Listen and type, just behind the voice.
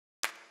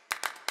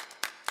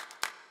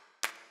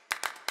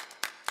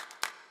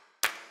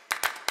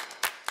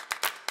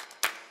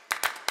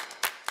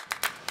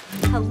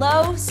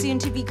Hello,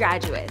 soon-to-be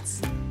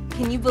graduates.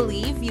 Can you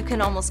believe you can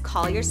almost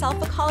call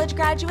yourself a college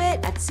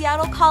graduate at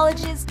Seattle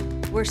Colleges?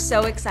 We're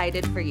so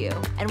excited for you,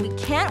 and we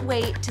can't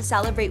wait to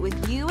celebrate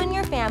with you and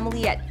your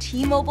family at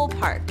T-Mobile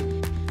Park,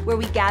 where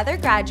we gather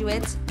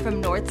graduates from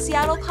North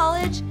Seattle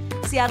College,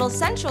 Seattle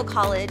Central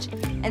College,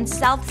 and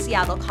South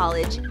Seattle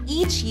College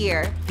each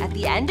year at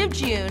the end of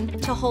June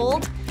to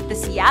hold the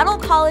Seattle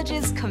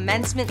College's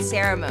Commencement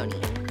Ceremony.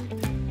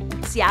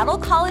 Seattle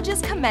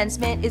College's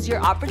Commencement is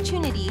your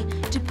opportunity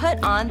to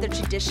put on the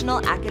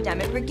traditional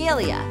academic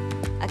regalia,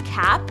 a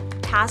cap,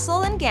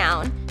 tassel, and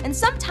gown, and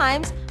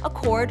sometimes a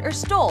cord or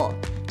stole,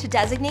 to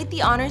designate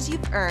the honors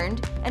you've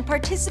earned and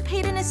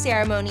participate in a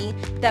ceremony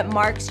that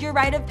marks your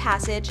rite of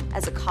passage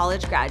as a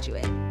college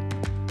graduate.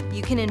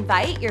 You can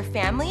invite your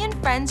family and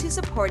friends who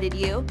supported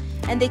you,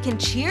 and they can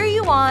cheer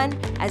you on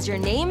as your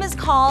name is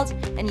called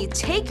and you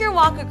take your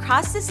walk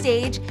across the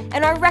stage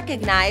and are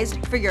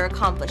recognized for your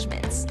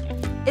accomplishments.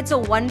 It's a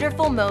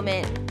wonderful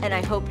moment, and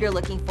I hope you're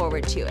looking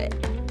forward to it.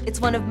 It's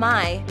one of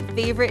my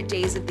favorite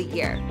days of the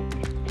year.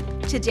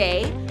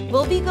 Today,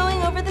 we'll be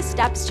going over the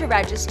steps to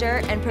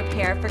register and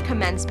prepare for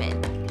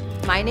commencement.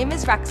 My name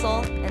is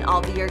Rexel, and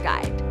I'll be your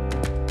guide.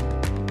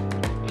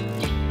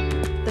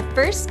 The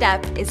first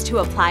step is to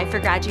apply for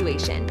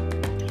graduation.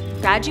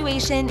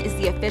 Graduation is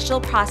the official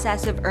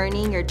process of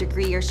earning your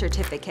degree or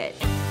certificate.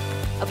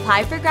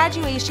 Apply for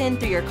graduation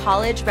through your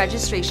college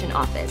registration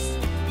office.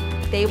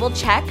 They will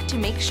check to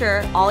make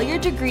sure all your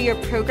degree or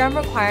program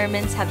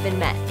requirements have been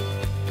met.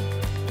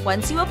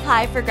 Once you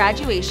apply for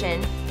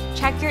graduation,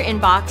 check your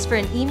inbox for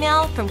an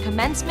email from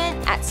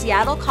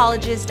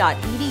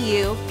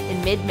commencement@seattlecolleges.edu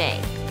in mid-May.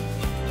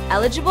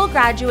 Eligible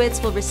graduates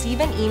will receive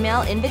an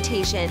email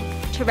invitation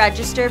to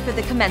register for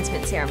the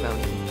commencement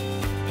ceremony.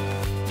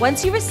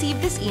 Once you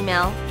receive this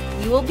email,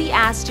 you will be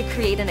asked to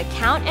create an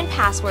account and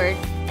password,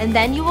 and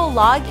then you will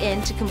log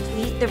in to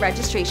complete the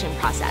registration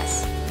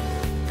process.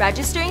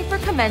 Registering for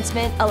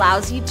commencement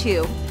allows you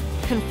to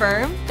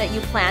confirm that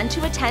you plan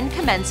to attend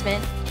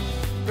commencement,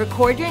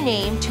 record your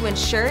name to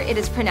ensure it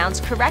is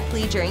pronounced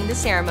correctly during the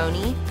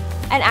ceremony,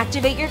 and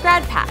activate your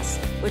grad pass,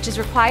 which is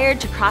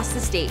required to cross the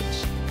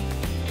stage.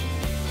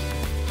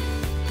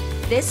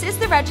 This is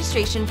the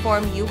registration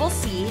form you will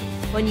see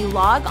when you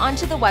log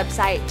onto the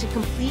website to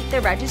complete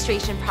the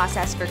registration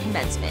process for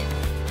commencement.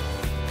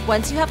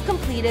 Once you have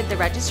completed the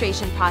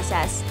registration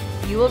process,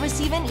 you will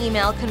receive an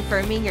email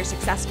confirming your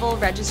successful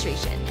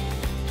registration.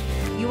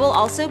 You will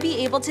also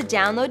be able to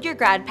download your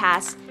grad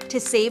pass to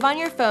save on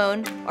your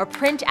phone or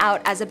print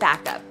out as a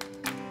backup.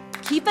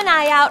 Keep an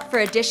eye out for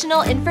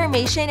additional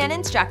information and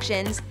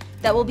instructions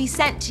that will be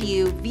sent to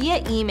you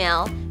via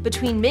email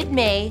between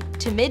mid-May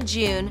to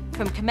mid-June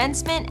from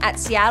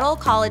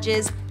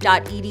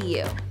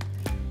commencement@seattlecolleges.edu.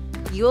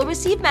 You will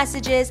receive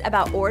messages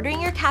about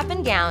ordering your cap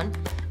and gown,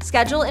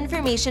 schedule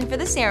information for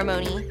the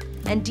ceremony,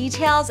 and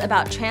details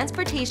about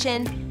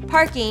transportation,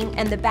 parking,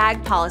 and the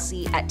bag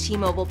policy at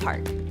T-Mobile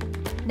Park.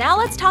 Now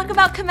let's talk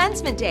about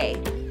Commencement Day.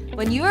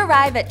 When you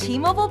arrive at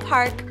T-Mobile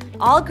Park,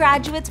 all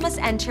graduates must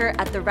enter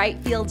at the right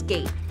field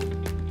gate.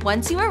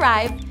 Once you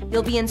arrive,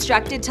 you'll be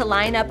instructed to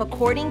line up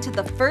according to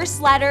the first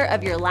letter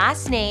of your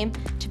last name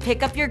to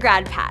pick up your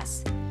grad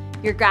pass.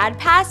 Your grad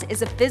pass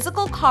is a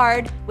physical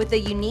card with a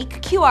unique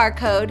QR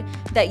code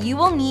that you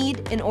will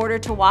need in order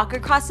to walk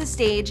across the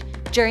stage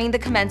during the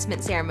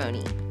commencement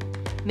ceremony.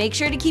 Make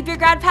sure to keep your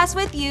grad pass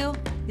with you.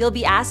 You'll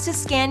be asked to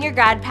scan your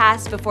grad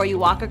pass before you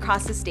walk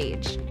across the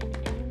stage.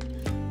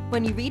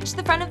 When you reach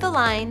the front of the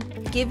line,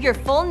 give your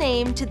full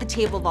name to the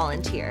table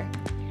volunteer.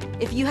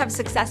 If you have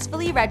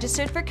successfully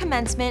registered for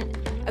commencement,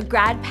 a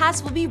grad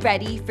pass will be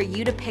ready for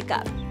you to pick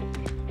up.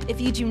 If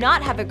you do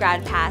not have a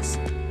grad pass,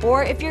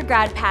 or if your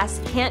grad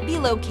pass can't be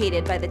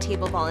located by the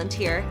table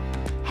volunteer,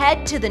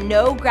 head to the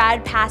No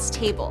Grad Pass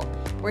table,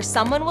 where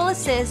someone will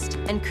assist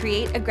and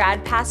create a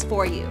grad pass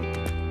for you.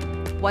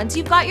 Once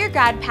you've got your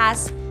grad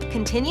pass,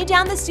 continue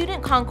down the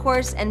student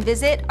concourse and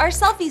visit our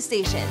selfie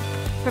station,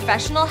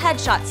 professional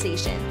headshot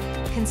station,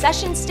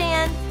 concession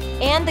stand,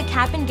 and the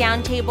cap and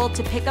gown table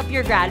to pick up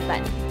your grad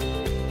button.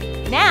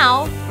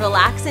 Now,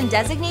 relax in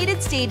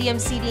designated stadium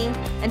seating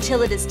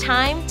until it is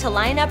time to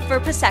line up for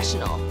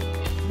processional.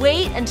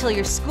 Wait until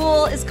your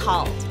school is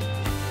called.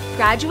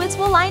 Graduates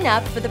will line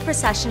up for the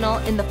processional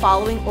in the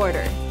following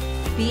order: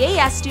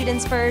 BAS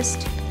students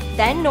first,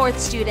 then North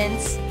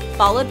students,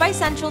 followed by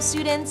Central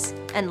students,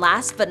 and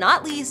last but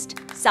not least,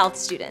 South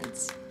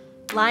students.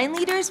 Line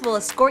leaders will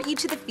escort you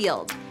to the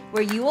field,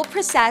 where you will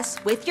process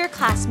with your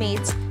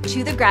classmates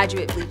to the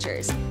graduate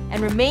bleachers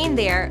and remain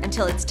there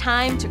until it's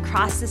time to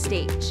cross the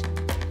stage.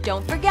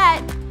 Don't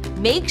forget,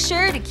 make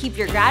sure to keep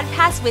your grad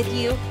pass with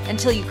you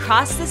until you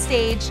cross the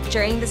stage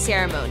during the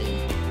ceremony.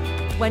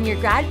 When your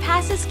grad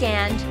pass is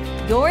scanned,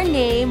 your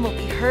name will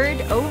be heard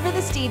over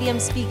the stadium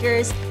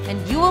speakers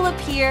and you will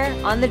appear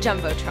on the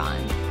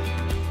Jumbotron.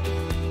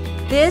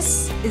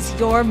 This is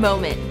your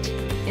moment.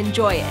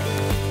 Enjoy it.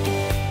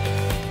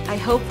 I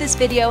hope this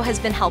video has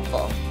been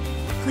helpful.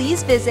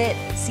 Please visit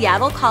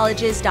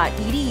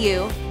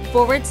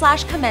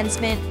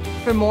seattlecolleges.edu/commencement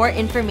for more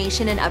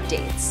information and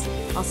updates.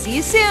 I'll see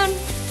you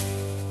soon!